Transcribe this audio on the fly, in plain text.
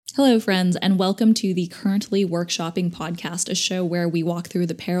Hello, friends, and welcome to the Currently Workshopping podcast, a show where we walk through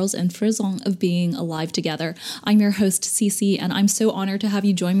the perils and frisons of being alive together. I'm your host, Cece, and I'm so honored to have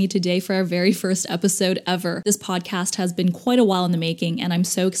you join me today for our very first episode ever. This podcast has been quite a while in the making, and I'm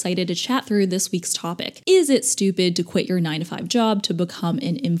so excited to chat through this week's topic. Is it stupid to quit your 9-to-5 job to become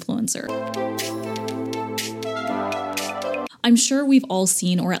an influencer? I'm sure we've all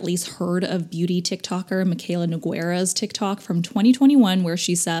seen or at least heard of beauty TikToker Michaela Nogueira's TikTok from 2021 where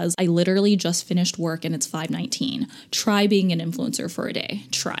she says, "I literally just finished work and it's 5:19. Try being an influencer for a day.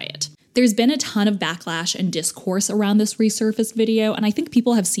 Try it." There's been a ton of backlash and discourse around this resurfaced video, and I think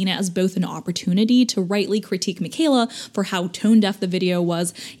people have seen it as both an opportunity to rightly critique Michaela for how tone-deaf the video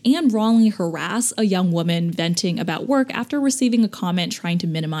was and wrongly harass a young woman venting about work after receiving a comment trying to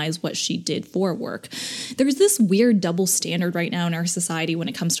minimize what she did for work. There's this weird double standard right now in our society when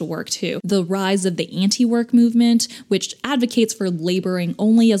it comes to work too. The rise of the anti-work movement, which advocates for laboring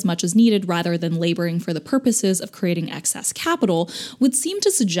only as much as needed rather than laboring for the purposes of creating excess capital, would seem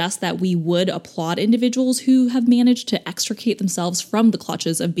to suggest that we would applaud individuals who have managed to extricate themselves from the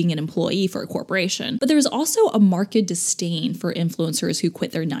clutches of being an employee for a corporation. But there's also a marked disdain for influencers who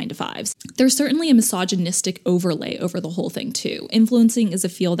quit their 9-to-5s. There's certainly a misogynistic overlay over the whole thing too. Influencing is a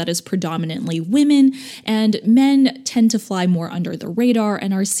field that is predominantly women, and men tend to fly more under the radar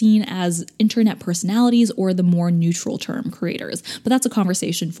and are seen as internet personalities or the more neutral term creators. But that's a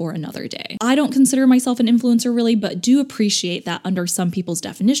conversation for another day. I don't consider myself an influencer really, but do appreciate that under some people's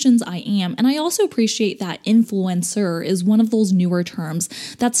definitions, I am. And I also appreciate that influencer is one of those newer terms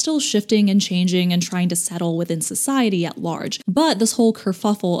that's still shifting and changing and trying to settle within society at large. But this whole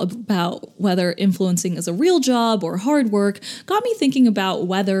kerfuffle about whether influencing is a real job or hard work got me thinking about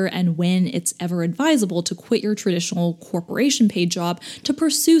whether and when it's ever advisable to quit your traditional corporation paid job to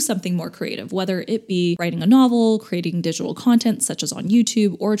pursue something more creative, whether it be writing a novel, creating digital content such as on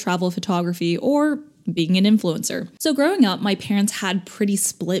YouTube, or travel photography, or being an influencer. So growing up, my parents had pretty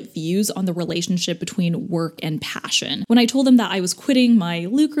split views on the relationship between work and passion. When I told them that I was quitting my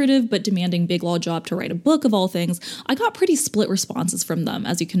lucrative but demanding big law job to write a book of all things, I got pretty split responses from them,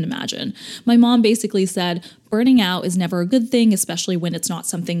 as you can imagine. My mom basically said, "Burning out is never a good thing, especially when it's not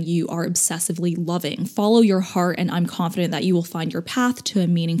something you are obsessively loving. Follow your heart, and I'm confident that you will find your path to a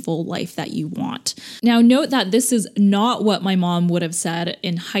meaningful life that you want." Now, note that this is not what my mom would have said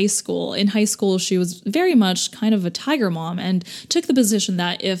in high school. In high school, she was very much kind of a tiger mom and took the position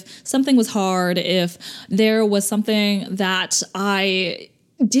that if something was hard, if there was something that I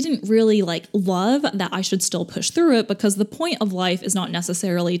didn't really love, that I should still push through it, because the point of life is not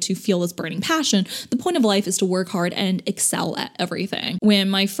necessarily to feel this burning passion. The point of life is to work hard and excel at everything. When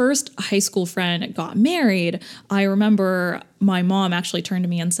my first high school friend got married, I remember my mom actually turned to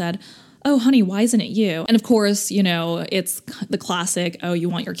me and said, "Oh, honey, why isn't it you?" And of course, it's the classic, "Oh, you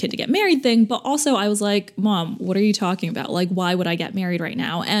want your kid to get married" thing. But also I was like, "Mom, what are you talking about? Why would I get married right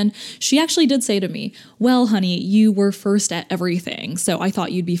now?" And she actually did say to me, "Well, honey, you were first at everything, so I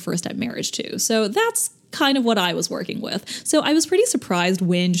thought you'd be first at marriage too." So that's kind of what I was working with. So I was pretty surprised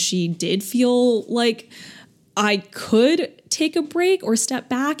when she did feel like I could take a break or step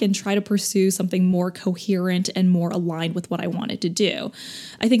back and try to pursue something more coherent and more aligned with what I wanted to do.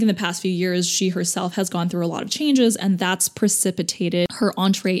 I think in the past few years, she herself has gone through a lot of changes, and that's precipitated her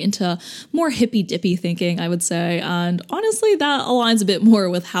entree into more hippy-dippy thinking, I would say. And honestly, that aligns a bit more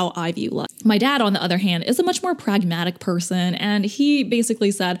with how I view life. My dad, on the other hand, is a much more pragmatic person, and he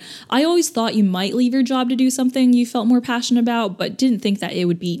basically said, "I always thought you might leave your job to do something you felt more passionate about, but didn't think that it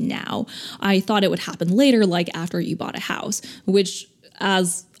would be now. I thought it would happen later, like after you bought a house," which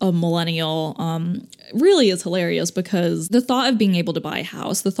as a millennial really is hilarious, because the thought of being able to buy a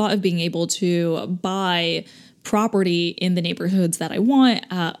house, the thought of being able to buy property in the neighborhoods that I want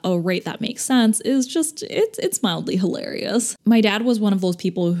at a rate that makes sense is just, it's mildly hilarious. My dad was one of those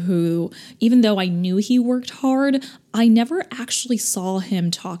people who, even though I knew he worked hard, I never actually saw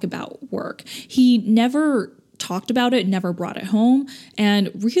him talk about work. He never talked about it, never brought it home,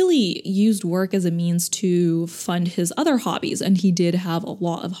 and really used work as a means to fund his other hobbies. And he did have a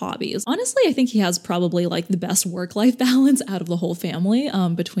lot of hobbies. Honestly, I think he has probably the best work-life balance out of the whole family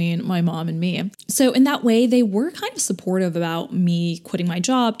between my mom and me. So in that way, they were kind of supportive about me quitting my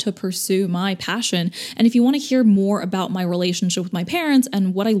job to pursue my passion. And if you want to hear more about my relationship with my parents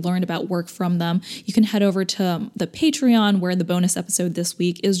and what I learned about work from them, you can head over to the Patreon, where the bonus episode this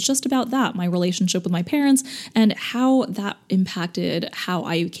week is just about that, my relationship with my parents and how that impacted how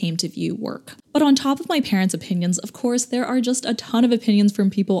I came to view work. But on top of my parents' opinions, of course, there are just a ton of opinions from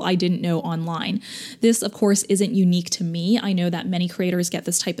people I didn't know online. This, of course, isn't unique to me. I know that many creators get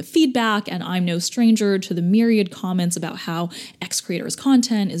this type of feedback, and I'm no stranger to the myriad comments about how X creator's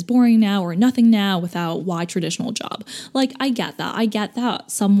content is boring now or nothing now without Y traditional job. Like, I get that. I get that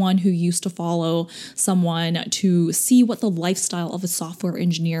someone who used to follow someone to see what the lifestyle of a software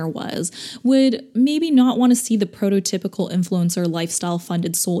engineer was would maybe not want to see the prototypical influencer lifestyle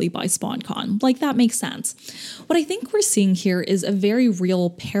funded solely by SpawnCon. Like, that makes sense. What I think we're seeing here is a very real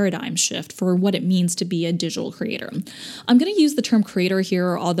paradigm shift for what it means to be a digital creator. I'm going to use the term creator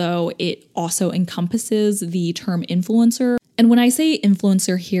here, although it also encompasses the term influencer. And when I say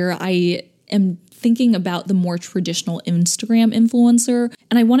influencer here, I am thinking about the more traditional Instagram influencer,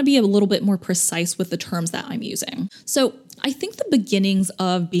 and I want to be a little bit more precise with the terms that I'm using. So I think the beginnings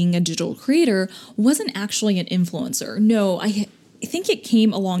of being a digital creator wasn't actually an influencer. No, I think it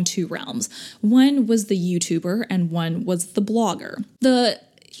came along two realms. One was the YouTuber and one was the blogger. The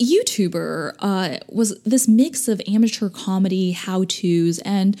YouTuber was this mix of amateur comedy, how-tos,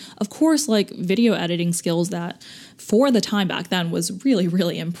 and of course, like video editing skills that for the time back then was really,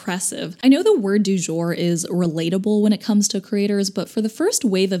 really impressive. I know the word du jour is relatable when it comes to creators, but for the first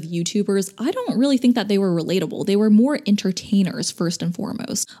wave of YouTubers, I don't really think that they were relatable. They were more entertainers first and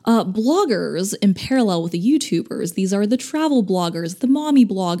foremost. Bloggers, in parallel with the YouTubers, these are the travel bloggers, the mommy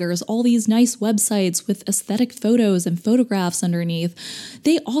bloggers, all these nice websites with aesthetic photos and photographs underneath.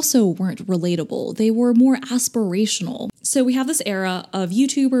 They also weren't relatable. They were more aspirational. So we have this era of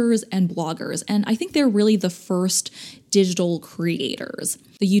YouTubers and bloggers, and I think they're really the first digital creators.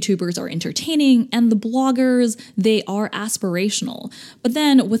 The YouTubers are entertaining, and the bloggers, they are aspirational. But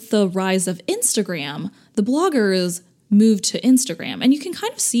then with the rise of Instagram, the bloggers moved to Instagram, and you can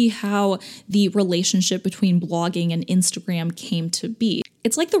kind of see how the relationship between blogging and Instagram came to be.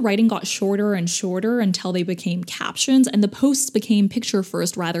 It's like the writing got shorter and shorter until they became captions, and the posts became picture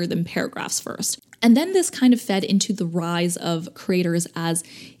first rather than paragraphs first. And then this kind of fed into the rise of creators as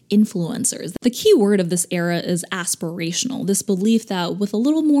influencers. The key word of this era is aspirational, this belief that with a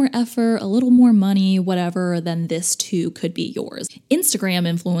little more effort, a little more money, whatever, then this too could be yours. Instagram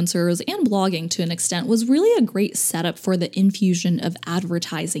influencers and blogging to an extent was really a great setup for the infusion of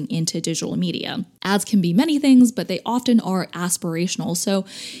advertising into digital media. Ads can be many things, but they often are aspirational, so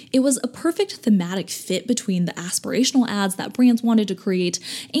it was a perfect thematic fit between the aspirational ads that brands wanted to create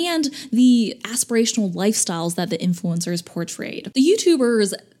and the aspirational lifestyles that the influencers portrayed. The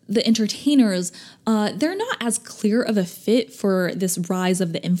YouTubers, the entertainers, they're not as clear of a fit for this rise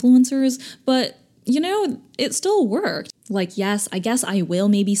of the influencers, but it still worked. Like, yes, I guess I will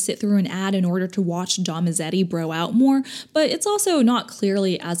maybe sit through an ad in order to watch Dom Mazzetti bro out more, but it's also not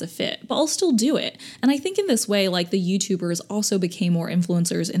clearly as a fit, but I'll still do it. And I think in this way, like, the YouTubers also became more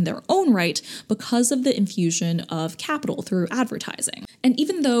influencers in their own right because of the infusion of capital through advertising. And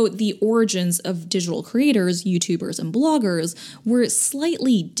even though the origins of digital creators, YouTubers and bloggers, were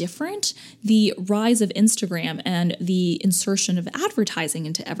slightly different, the rise of Instagram and the insertion of advertising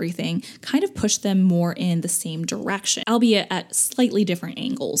into everything kind of pushed them more in the same direction, albeit at slightly different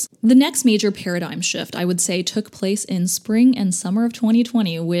angles. The next major paradigm shift, I would say, took place in spring and summer of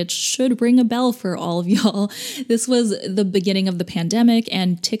 2020, which should ring a bell for all of y'all. This was the beginning of the pandemic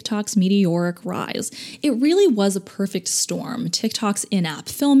and TikTok's meteoric rise. It really was a perfect storm. TikTok's in-app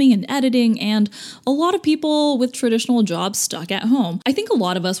filming and editing, and a lot of people with traditional jobs stuck at home. I think a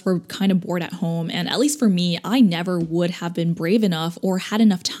lot of us were kind of bored at home, and at least for me, I never would have been brave enough or had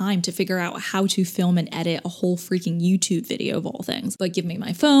enough time to figure out how to film and edit a whole freaking YouTube video of all things. But give me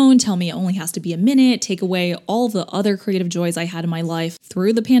my phone, tell me it only has to be a minute, take away all the other creative joys I had in my life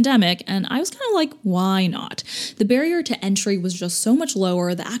through the pandemic, and I was kind of like, why not? The barrier to entry was just so much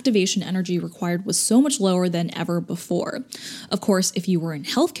lower, the activation energy required was so much lower than ever before. Of course, if you were in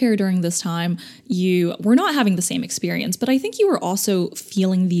healthcare during this time, you were not having the same experience, but I think you were also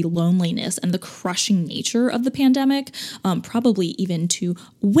feeling the loneliness and the crushing nature of the pandemic, probably even to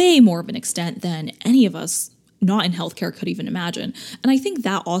way more of an extent than any of us not in healthcare could even imagine. And I think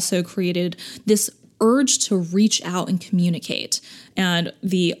that also created this urge to reach out and communicate. And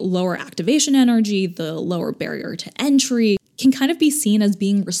the lower activation energy, the lower barrier to entry, can kind of be seen as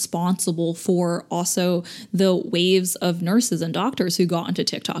being responsible for also the waves of nurses and doctors who got onto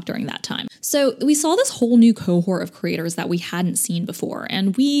TikTok during that time. So we saw this whole new cohort of creators that we hadn't seen before,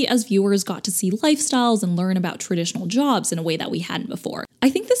 and we as viewers got to see lifestyles and learn about traditional jobs in a way that we hadn't before. I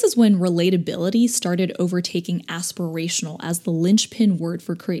think this is when relatability started overtaking aspirational as the linchpin word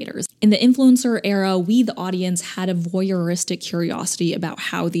for creators. In the influencer era, we, the audience, had a voyeuristic curiosity about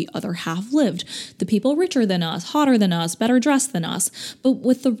how the other half lived. The people richer than us, hotter than us, better dressed than us. But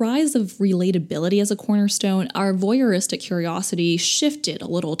with the rise of relatability as a cornerstone, our voyeuristic curiosity shifted a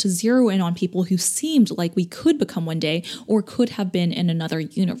little to zero in on people who seemed like we could become one day or could have been in another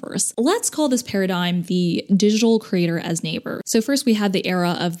universe. Let's call this paradigm the digital creator as neighbor. So first we had the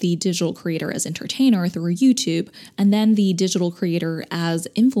era of the digital creator as entertainer through YouTube, and then the digital creator as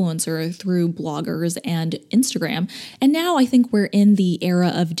influencer through bloggers and Instagram. And now I think we're in the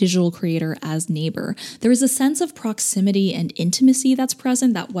era of digital creator as neighbor. There is a sense of proximity and intimacy that's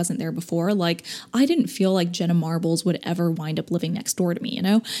present that wasn't there before. Like, I didn't feel like Jenna Marbles would ever wind up living next door to me, you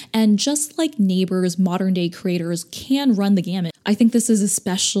know? And just like neighbors, modern day creators can run the gamut. I think this is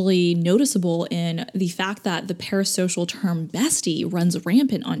especially noticeable in the fact that the parasocial term bestie runs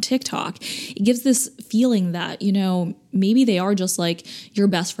rampant on TikTok. It gives this feeling that, you know, maybe they are just like your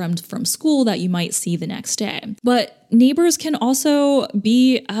best friend from school that you might see the next day. But neighbors can also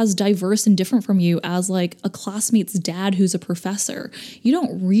be as diverse and different from you as like a classmate's dad who's a professor. You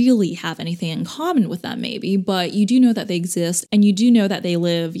don't really have anything in common with them maybe, but you do know that they exist and you do know that they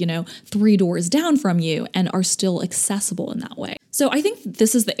live, you know, 3 doors down from you and are still accessible in that way. So I think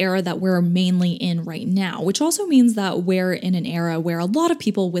this is the era that we're mainly in right now, which also means that we're in an era where a lot of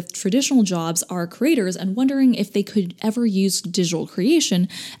people with traditional jobs are creators and wondering if they could ever use digital creation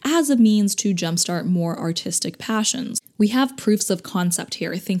as a means to jumpstart more artistic passions. We have proofs of concept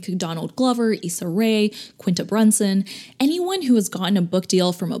here. Think Donald Glover, Issa Rae, Quinta Brunson, anyone who has gotten a book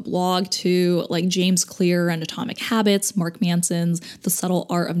deal from a blog to like James Clear and Atomic Habits, Mark Manson's The Subtle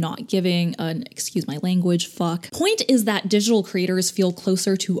Art of Not Giving, excuse my language, fuck. Point is that digital creators feel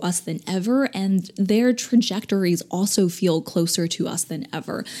closer to us than ever, and their trajectories also feel closer to us than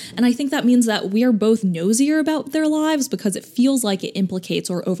ever. And I think that means that we are both nosier about their lives because it feels like it implicates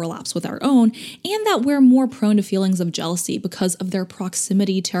or overlaps with our own, and that we're more prone to feelings of jealousy because of their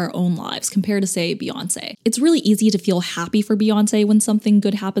proximity to our own lives compared to, say, Beyonce. It's really easy to feel happy for Beyonce when something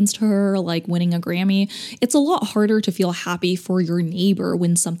good happens to her, like winning a Grammy. It's a lot harder to feel happy for your neighbor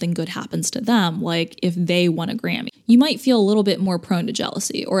when something good happens to them, like if they won a Grammy. You might feel a little bit more prone to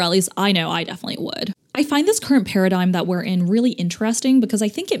jealousy, or at least I know I definitely would. I find this current paradigm that we're in really interesting because I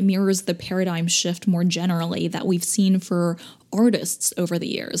think it mirrors the paradigm shift more generally that we've seen for artists over the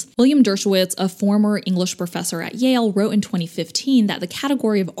years. William Dershowitz, a former English professor at Yale, wrote in 2015 that the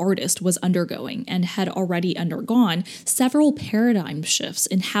category of artist was undergoing and had already undergone several paradigm shifts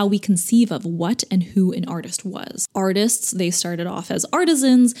in how we conceive of what and who an artist was. Artists, they started off as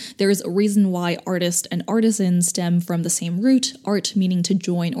artisans. There's a reason why artist and artisan stem from the same root, art meaning to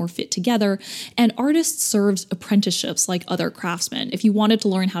join or fit together, and artists served apprenticeships like other craftsmen. If you wanted to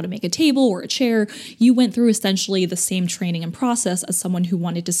learn how to make a table or a chair, you went through essentially the same training and process as someone who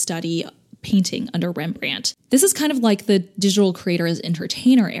wanted to study painting under Rembrandt. This is kind of like the digital creator as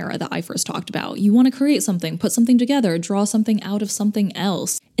entertainer era that I first talked about. You want to create something, put something together, draw something out of something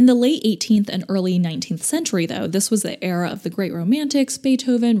else. In the late 18th and early 19th century, though, this was the era of the great romantics,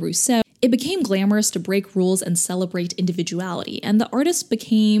 Beethoven, Rousseau. It became glamorous to break rules and celebrate individuality, and the artist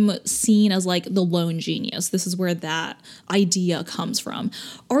became seen as like the lone genius. This is where that idea comes from.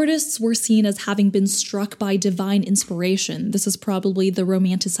 Artists were seen as having been struck by divine inspiration. This is probably the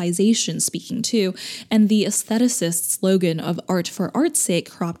romanticization speaking too, and the aestheticist slogan of art for art's sake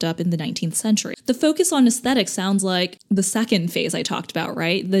cropped up in the 19th century. The focus on aesthetics sounds like the second phase I talked about,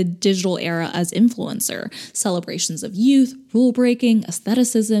 right? The digital era as influencer, celebrations of youth, rule breaking,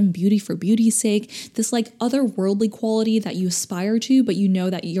 aestheticism, beauty for beauty's sake, this like otherworldly quality that you aspire to, but you know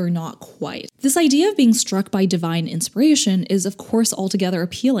that you're not quite. This idea of being struck by divine inspiration is of course altogether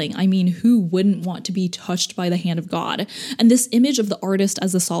appealing. I mean, who wouldn't want to be touched by the hand of God? And this image of the artist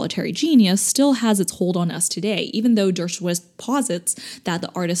as a solitary genius still has its hold on us today, even though Dershowitz posits that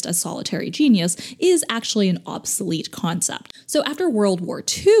the artist as solitary genius is actually an obsolete concept. So after World War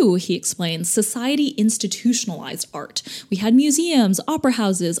II, he explains, society institutionalized art. We had museums, opera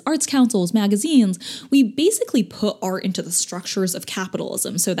houses, arts councils, magazines. We basically put art into the structures of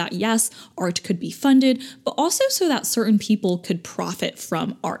capitalism so that, yes, art could be funded, but also so that certain people could profit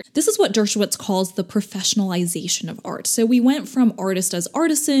from art. This is what Dershowitz calls the professionalization of art. So we went from artist as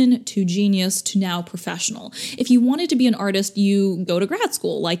artisan to genius to now professional. If you wanted to be an artist, you go to grad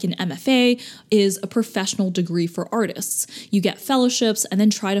school, like an MFA is a professional degree for artists. You get fellowships and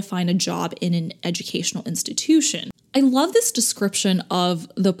then try to find a job in an educational institution. I love this description of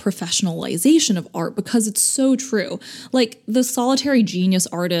the professionalization of art because it's so true. Like the solitary genius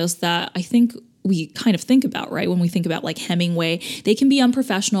artist that I think we kind of think about, right? When we think about like Hemingway, they can be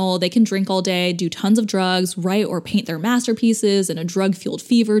unprofessional, they can drink all day, do tons of drugs, write or paint their masterpieces in a drug-fueled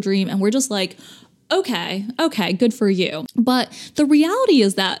fever dream. And we're just like, okay, good for you. But the reality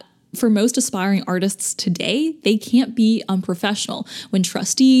is that for most aspiring artists today, they can't be unprofessional. When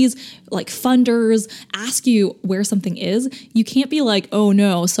trustees, like funders, ask you where something is, you can't be like, oh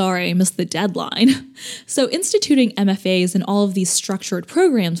no, sorry, I missed the deadline. So instituting MFAs and all of these structured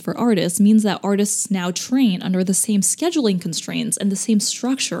programs for artists means that artists now train under the same scheduling constraints and the same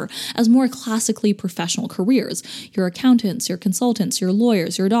structure as more classically professional careers. Your accountants, your consultants, your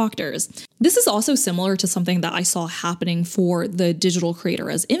lawyers, your doctors. This is also similar to something that I saw happening for the digital creator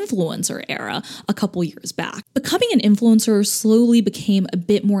as influencer era a couple years back. Becoming an influencer slowly became a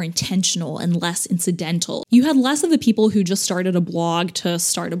bit more intentional and less incidental. You had less of the people who just started a blog to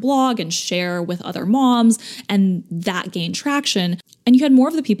start a blog and share with other moms, and that gained traction. And you had more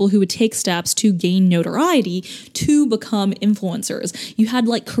of the people who would take steps to gain notoriety to become influencers. You had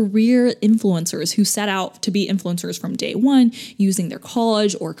like career influencers who set out to be influencers from day one, using their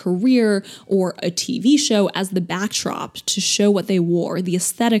college or career or a TV show as the backdrop to show what they wore, the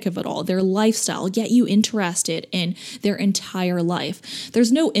aesthetic of it all, their lifestyle, get you interested in their entire life.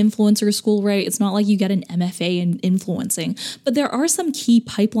 There's no influencer school, right? It's not like you get an MFA in influencing, but there are some key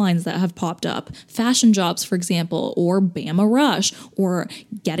pipelines that have popped up. Fashion jobs, for example, or Bama Rush, or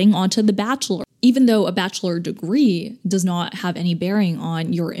getting onto The Bachelor. Even though a bachelor degree does not have any bearing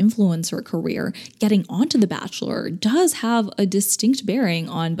on your influencer career, getting onto The Bachelor does have a distinct bearing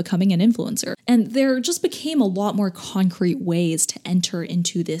on becoming an influencer. And there just became a lot more concrete ways to enter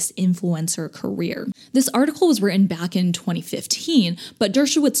into this influencer career. This article was written back in 2015, but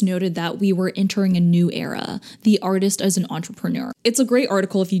Dershowitz noted that we were entering a new era, the artist as an entrepreneur. It's a great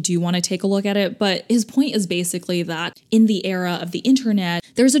article if you do want to take a look at it, but his point is basically that in the era of the internet,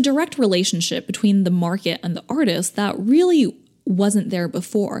 there's a direct relationship between the market and the artist that really wasn't there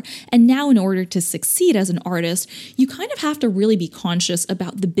before. And now in order to succeed as an artist, you kind of have to really be conscious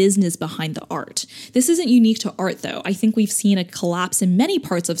about the business behind the art. This isn't unique to art though. I think we've seen a collapse in many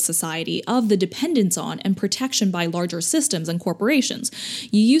parts of society of the dependence on and protection by larger systems and corporations.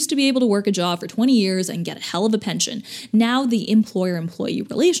 You used to be able to work a job for 20 years and get a hell of a pension. Now the employer-employee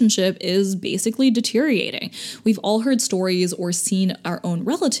relationship is basically deteriorating. We've all heard stories or seen our own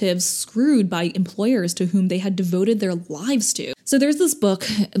relatives screwed by employers to whom they had devoted their lives to. So there's this book,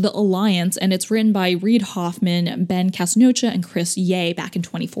 The Alliance, and it's written by Reid Hoffman, Ben Casnocha, and Chris Ye back in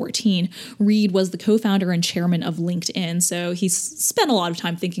 2014. Reid was the co-founder and chairman of LinkedIn, so he's spent a lot of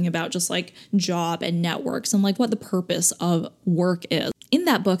time thinking about just like job and networks and like what the purpose of work is. In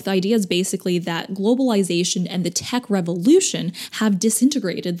that book, the idea is basically that globalization and the tech revolution have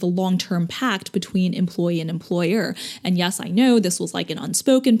disintegrated the long-term pact between employee and employer. And yes, I know this was like an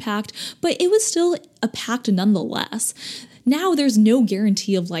unspoken pact, but it was still a pact nonetheless. Now there's no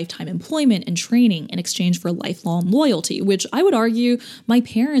guarantee of lifetime employment and training in exchange for lifelong loyalty, which I would argue my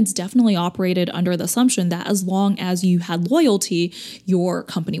parents definitely operated under the assumption that as long as you had loyalty, your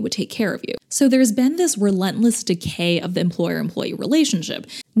company would take care of you. So there's been this relentless decay of the employer-employee relationship.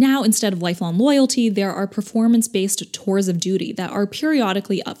 Now, instead of lifelong loyalty, there are performance-based tours of duty that are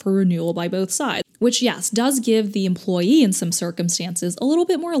periodically up for renewal by both sides, which, yes, does give the employee in some circumstances a little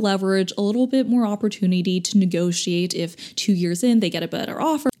bit more leverage, a little bit more opportunity to negotiate if 2 years in they get a better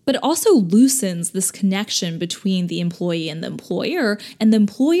offer. But it also loosens this connection between the employee and the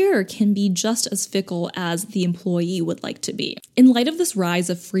employer can be just as fickle as the employee would like to be. In light of this rise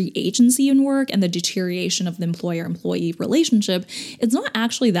of free agency in work and the deterioration of the employer-employee relationship, it's not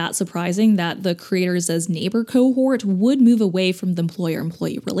actually that surprising that the creators as neighbor cohort would move away from the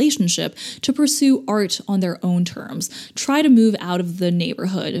employer-employee relationship to pursue art on their own terms, try to move out of the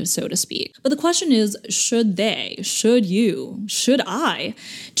neighborhood, so to speak. But the question is, should they? Should you? Should I?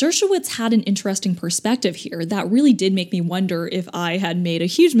 Dershowitz had an interesting perspective here that really did make me wonder if I had made a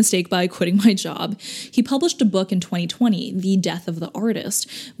huge mistake by quitting my job. He published a book in 2020, The Death of the Artist,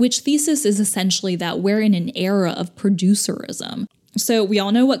 which thesis is essentially that we're in an era of producerism. So we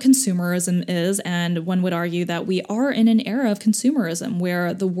all know what consumerism is, and one would argue that we are in an era of consumerism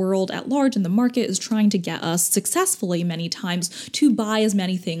where the world at large and the market is trying to get us successfully many times to buy as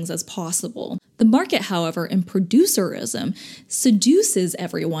many things as possible. The market, however, in producerism seduces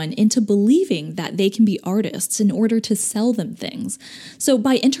everyone into believing that they can be artists in order to sell them things. So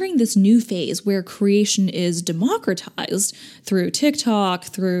by entering this new phase where creation is democratized through TikTok,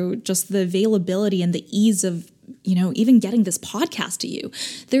 through just the availability and the ease of even getting this podcast to you,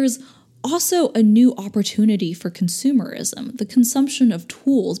 there's also a new opportunity for consumerism, the consumption of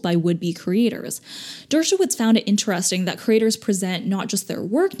tools by would-be creators. Dershowitz found it interesting that creators present not just their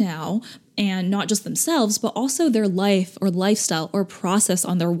work now, and not just themselves, but also their life or lifestyle or process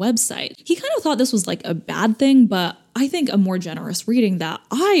on their website. He kind of thought this was like a bad thing, but I think a more generous reading that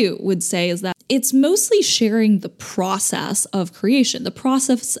I would say is that it's mostly sharing the process of creation, the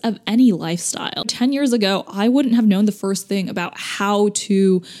process of any lifestyle. 10 years ago, I wouldn't have known the first thing about how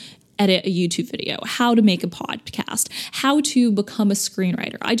to edit a YouTube video, how to make a podcast, how to become a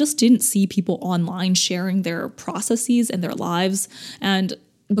screenwriter. I just didn't see people online sharing their processes and their lives. And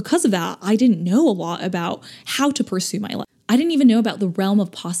because of that, I didn't know a lot about how to pursue my life. I didn't even know about the realm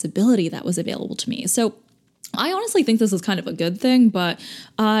of possibility that was available to me. So I honestly think this is kind of a good thing, but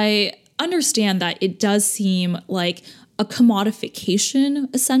I understand that it does seem like a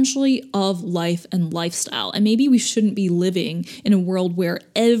commodification, essentially, of life and lifestyle. And maybe we shouldn't be living in a world where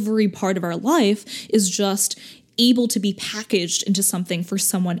every part of our life is just able to be packaged into something for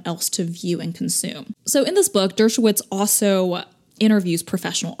someone else to view and consume. So in this book, Dershowitz also interviews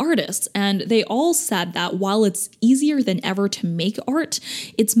professional artists, and they all said that while it's easier than ever to make art,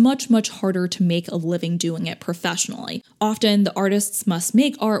 it's much, much harder to make a living doing it professionally. Often, the artists must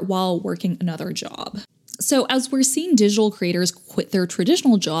make art while working another job. So as we're seeing digital creators quit their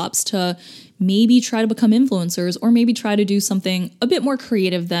traditional jobs to maybe try to become influencers or maybe try to do something a bit more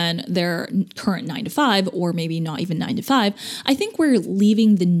creative than their current 9-to-5 or maybe not even 9-to-5, I think we're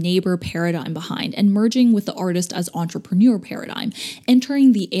leaving the neighbor paradigm behind and merging with the artist as entrepreneur paradigm,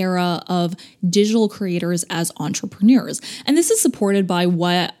 entering the era of digital creators as entrepreneurs. And this is supported by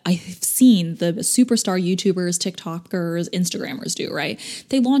what I've seen the superstar YouTubers, TikTokers, Instagrammers do, right?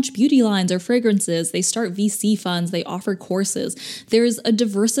 They launch beauty lines or fragrances, they start VC funds, they offer courses. There's a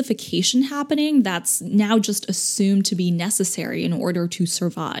diversification happening that's now just assumed to be necessary in order to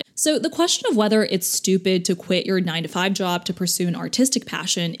survive. So the question of whether it's stupid to quit your 9-to-5 job to pursue an artistic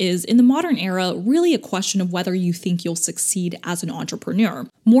passion is, in the modern era, really a question of whether you think you'll succeed as an entrepreneur.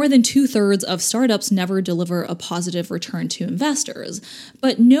 More than 2/3 of startups never deliver a positive return to investors.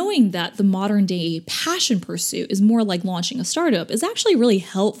 But knowing that the modern day passion pursuit is more like launching a startup is actually really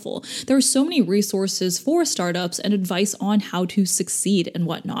helpful. There are so many resources for startups and advice on how to succeed and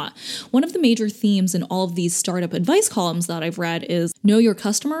whatnot. One of the major themes in all of these startup advice columns that I've read is know your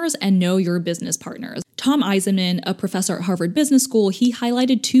customers and know your business partners. Tom Eisenman, a professor at Harvard Business School, he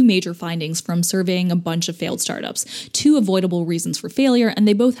highlighted two major findings from surveying a bunch of failed startups, two avoidable reasons for failure, and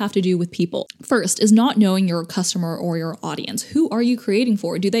they both have to do with people. First is not knowing your customer or your audience. Who are you creating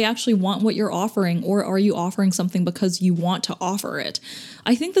for? Do they actually want what you're offering, or are you offering something because you want to offer it?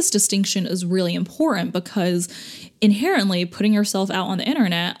 I think this distinction is really important because inherently putting yourself out on the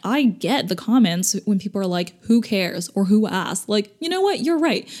internet, I get the comments when people are like, who cares or who asked? Like, you know what? You're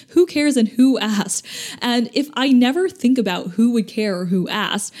right. Who cares and who asked? And if I never think about who would care or who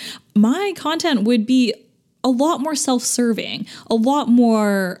asked, my content would be a lot more self-serving, a lot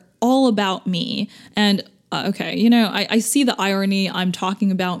more all about me. And okay, I see the irony. I'm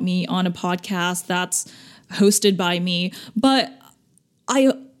talking about me on a podcast that's hosted by me, but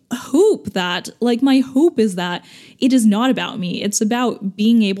I hope that, my hope is that it is not about me. It's about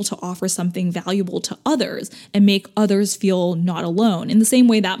being able to offer something valuable to others and make others feel not alone. In the same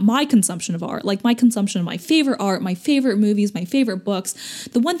way that my consumption of art, my consumption of my favorite movies, my favorite books,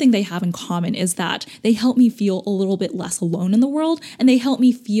 the one thing they have in common is that they help me feel a little bit less alone in the world, and they help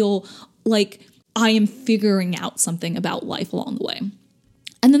me feel like I am figuring out something about life along the way.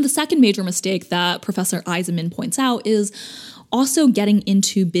 And then the second major mistake that Professor Eisenman points out is also getting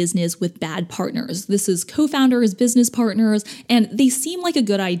into business with bad partners. This is co-founders, business partners, and they seem like a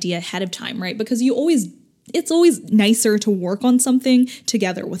good idea ahead of time, right? Because it's always nicer to work on something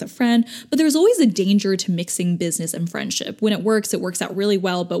together with a friend, but there's always a danger to mixing business and friendship. When it works out really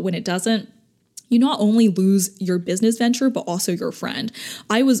well, but when it doesn't, you not only lose your business venture, but also your friend.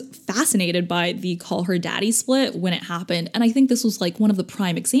 I was fascinated by the Call Her Daddy split when it happened, and I think this was one of the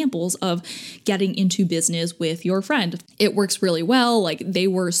prime examples of getting into business with your friend. It works really well. They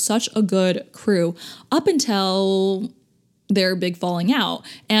were such a good crew up until their big falling out.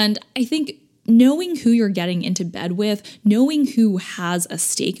 And I think knowing who you're getting into bed with, knowing who has a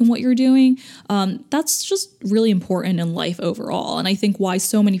stake in what you're doing, that's just really important in life overall. And I think why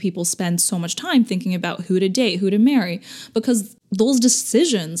so many people spend so much time thinking about who to date, who to marry, because those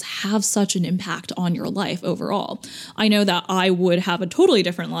decisions have such an impact on your life overall. I know that I would have a totally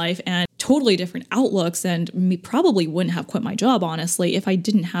different life and totally different outlooks and probably wouldn't have quit my job, honestly, if I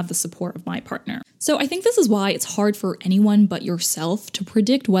didn't have the support of my partner. So I think this is why it's hard for anyone but yourself to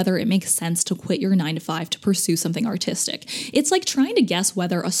predict whether it makes sense to quit your 9 to 5 to pursue something artistic. It's like trying to guess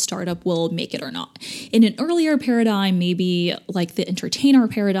whether a startup will make it or not. In an earlier paradigm, maybe like the entertainer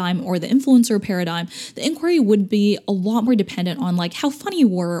paradigm or the influencer paradigm, the inquiry would be a lot more dependent on like how funny you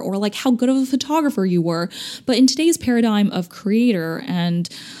were or like how good of a photographer you were. But in today's paradigm of creator and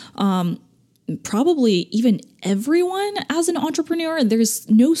probably even everyone as an entrepreneur, there's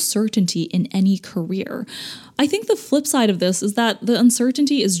no certainty in any career. I think the flip side of this is that the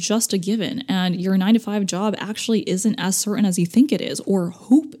uncertainty is just a given, and your 9 to 5 job actually isn't as certain as you think it is or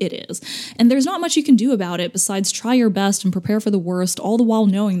hope it is. And there's not much you can do about it besides try your best and prepare for the worst, all the while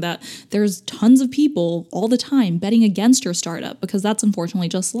knowing that there's tons of people all the time betting against your startup, because that's unfortunately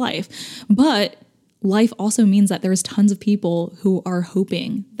just life. But life also means that there's tons of people who are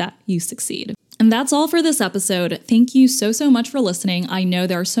hoping that you succeed. And that's all for this episode. Thank you so much for listening. I know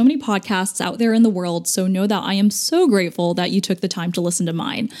there are so many podcasts out there in the world, so know that I am so grateful that you took the time to listen to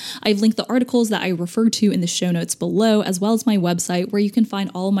mine. I've linked the articles that I referred to in the show notes below, as well as my website where you can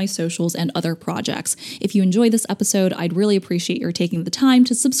find all of my socials and other projects. If you enjoyed this episode, I'd really appreciate your taking the time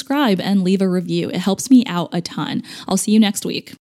to subscribe and leave a review. It helps me out a ton. I'll see you next week.